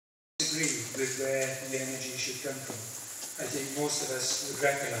disagree with where the energy should come from. I think most of us would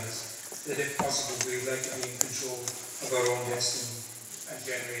recognise that if possible we would like to be in control of our own destiny and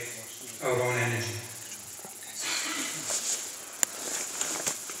generate our own energy.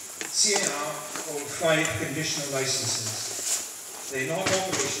 CNR hold 5 conditional licenses. They're not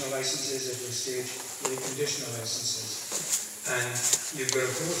operational licenses at this stage, they're conditional licenses. And you've got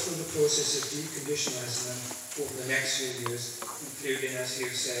to go through the process of deconditionalising them over the next few years, including, as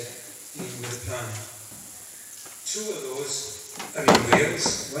you said, dealing with the plan. 2 of those are in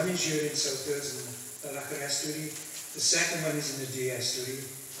Wales. One is here in South Wales in the Lacher Estuary. The second one is in the Dee Estuary. 2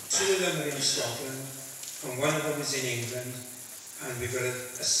 of them are in Scotland, and 1 of them is in England. And we've got a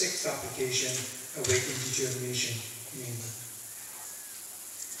 6th application awaiting determination in England.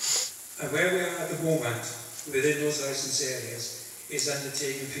 And where we are at the moment, within those licence areas, is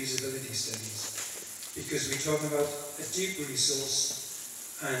undertaking feasibility studies. Because we're talking about a deep resource,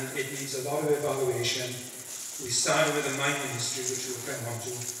 and it needs a lot of evaluation. We started with the mining industry, which we'll come on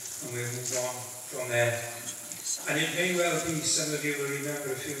to, and we'll move on from there. And it may well be, some of you will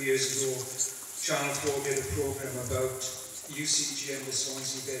remember a few years ago, Channel 4 did a programme about UCG and the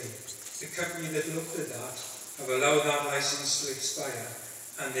Swansea Bay. The company that looked at that have allowed that licence to expire,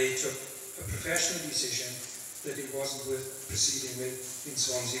 and they took a professional decision that it wasn't worth proceeding with in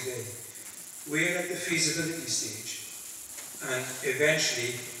Swansea Bay. We're at the feasibility stage, and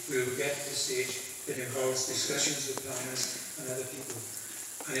eventually we will get to the stage that involves discussions with planners and other people.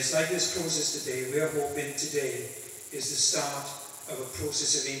 And it's like this process today. We're hoping today is the start of a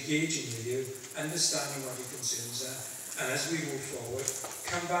process of engaging with you, understanding what your concerns are, and as we move forward,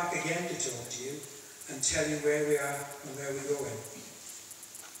 come back again to talk to you and tell you where we are and where we're going.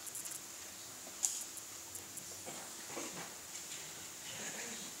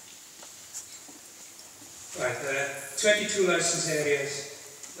 Right, there are 22 licence areas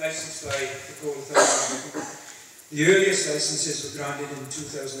licensed by the Coal Authority. The earliest licences were granted in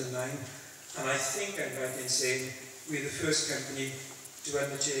 2009, and I think I'm right in saying we're the first company to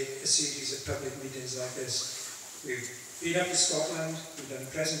undertake a series of public meetings like this. We've been up to Scotland, we've done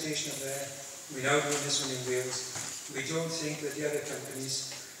a presentation up there, we're now doing this one in Wales. We don't think that the other companies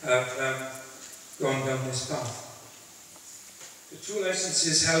have gone down this path. The 2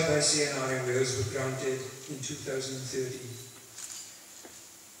 licences held by CNR in Wales were granted in 2013.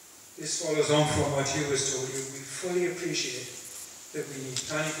 This follows on from what Hugh has told you. We fully appreciate that we need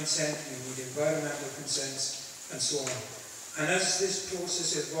planning consent, we need environmental consents, and so on. And as this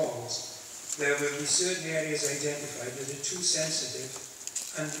process evolves, there will be certain areas identified that are too sensitive,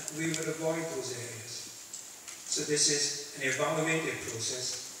 and we will avoid those areas. So this is an evaluative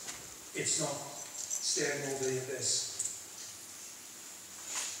process. It's not staring over the abyss.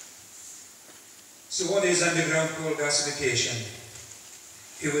 So what is underground coal gasification?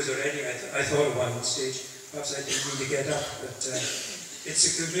 It was already, I thought at one stage, perhaps I didn't need to get up, but it's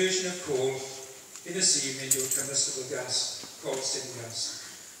a conversion of coal in a seam into a combustible gas called syngas.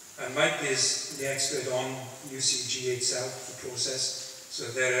 And Mike is the expert on UCG itself, the process, so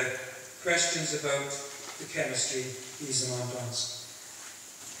there are questions about the chemistry, he's the man to answer.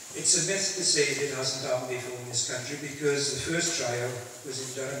 It's a myth to say that it hasn't happened before in this country, because the first trial was in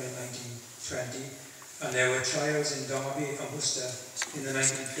Durham in 1920, and there were trials in Derby and Worcester in the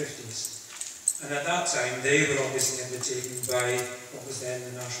 1950s. And at that time, they were obviously undertaken by what was then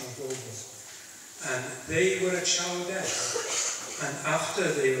the National Coal Board. And they were at shallow depth. And after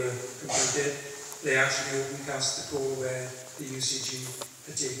they were completed, they actually open cast the coal where the UCG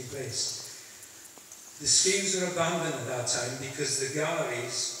had taken place. The schemes were abandoned at that time because the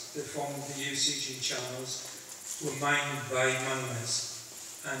galleries that formed the UCG channels were mined by miners.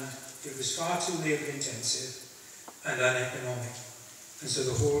 And it was far too labour intensive and uneconomic, and so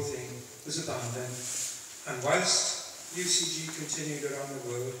the whole thing was abandoned. And whilst UCG continued around the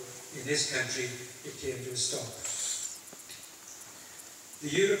world, in this country it came to a stop.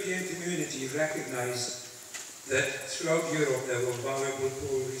 The European community recognised that throughout Europe there were valuable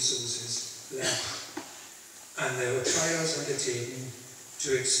coal resources left, and there were trials undertaken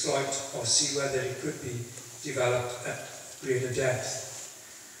to exploit or see whether it could be developed at greater depth.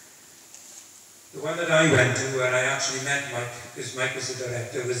 The one that I went to, where I actually met Mike, because Mike was the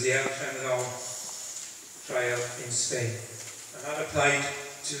director, was the El Tremedal trial in Spain. And that applied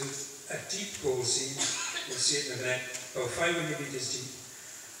to a deep coal seam, you'll see it in a minute, about 500 metres deep.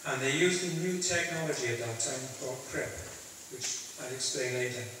 And they used a new technology at that time called PREP, which I'll explain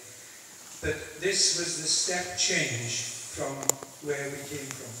later. But this was the step change from where we came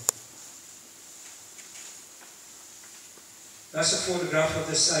from. That's a photograph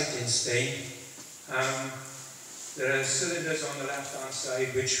of the site in Spain. There are cylinders on the left-hand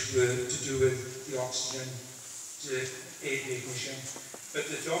side which were to do with the oxygen to aid the ignition, but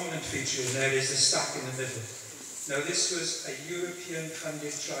the dominant feature in there is the stack in the middle. Now this was a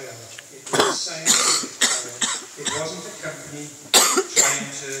European-funded trial. It was a scientific trial. It wasn't a company trying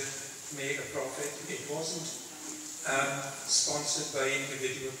to make a profit. It wasn't sponsored by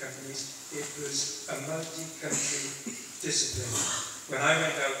individual companies. It was a multi-country discipline. When I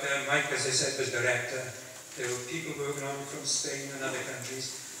went out there, Mike, as I said, was director. There were people working on it from Spain and other countries.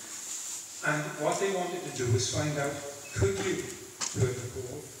 And what they wanted to do was find out, could you burn the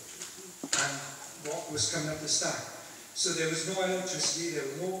coal? And what was coming up the stack? So there was no electricity, there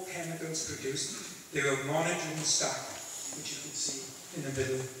were no chemicals produced. They were monitoring the stack, which you could see in the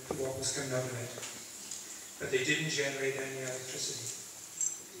middle of what was coming out of it. But they didn't generate any electricity.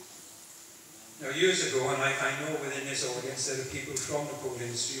 Now years ago, and I know within this audience there are people from the coal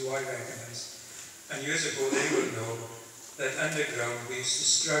industry who I recognise. And years ago they will know that underground we used to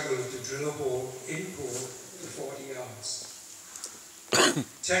struggle to drill a hole in coal for 40 yards.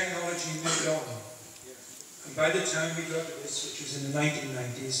 Technology moved on. And by the time we got to this, which was in the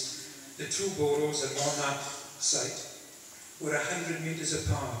 1990s, the two boreholes that were on that site were 100 metres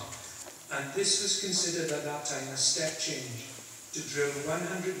apart. And this was considered at that time a step change to drill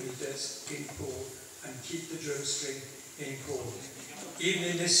 100 metres in coal and keep the drill string in coal. Even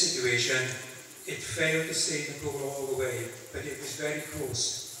in this situation, it failed to stay in the coal all the way, but it was very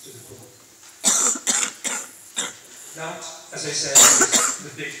close to the coal. That, as I said, was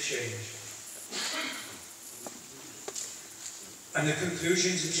the big change. And the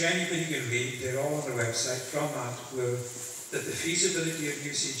conclusions, which anybody can read, they're all on the website, from that were that the feasibility of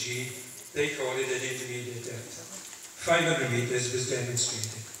UCG, they call it an intermediate depth. 500 metres was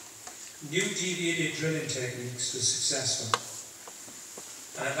demonstrated. New deviated drilling techniques were successful.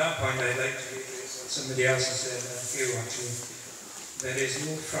 And at that point, I'd like to reiterate what somebody else has said here actually. There is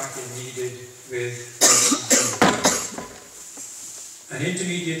no fracking needed with an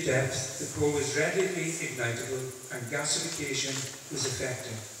intermediate depth. The coal was readily ignitable and gasification was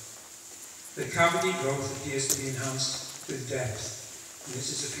effective. The cavity growth appears to be enhanced with depth. And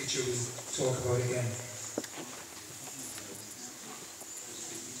this is a feature we'll talk about again.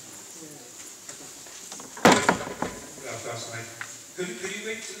 Last night. Could you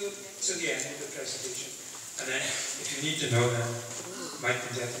wait till the end of the presentation? And then, if you need to know, then Mike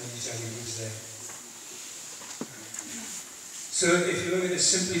can definitely tell you who's there. So, if you look at a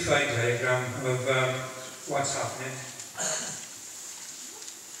simplified diagram of what's happening,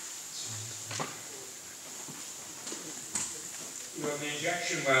 you have the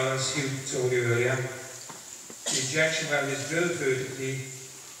injection well, as Hugh told you earlier. The injection well is drilled vertically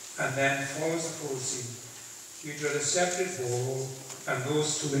and then follows the coal seam. You drill a separate borehole and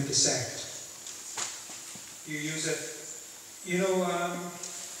those two intersect. You use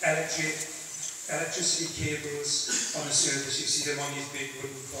electricity cables on the surface. You see them on these big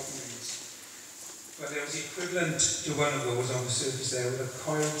wooden propping rings. But there was equivalent to one of those on the surface there with a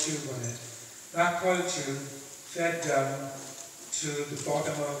coil tube on it. That coil tube fed down to the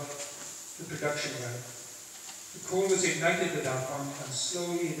bottom of the production well. The coal was ignited at that point and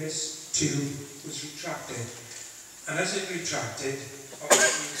slowly this tube was retracted. And as it retracted,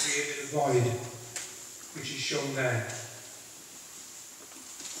 obviously it created a void, which is shown there.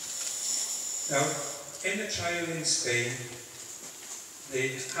 Now, in the trial in Spain,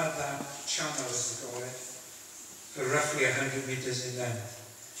 they had that channel, as they call it, for roughly 100 metres in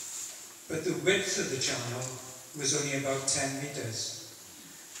length. But the width of the channel was only about 10 metres.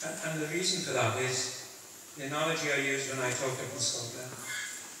 And the reason for that is, the analogy I used when I talked up in Scotland,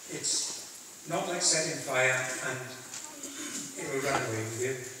 it's not like setting fire and it will run away with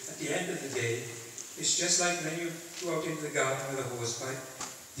you. At the end of the day, it's just like when you go out into the garden with a hose pipe.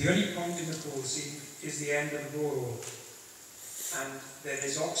 The only point in the coal seam is the end of the borehole. And there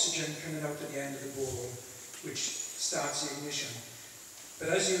is oxygen coming out at the end of the borehole, which starts the ignition.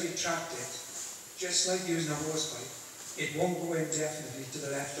 But as you retract it, just like using a hose pipe, it won't go indefinitely to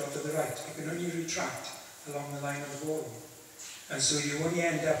the left or to the right. It can only retract along the line of the borehole. And so you only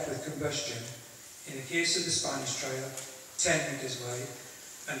end up with combustion, in the case of the Spanish trial, 10 metres wide,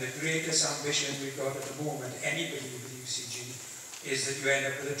 and the greatest ambition we've got at the moment, anybody with UCG, is that you end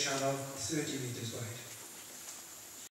up with a channel 30 metres wide.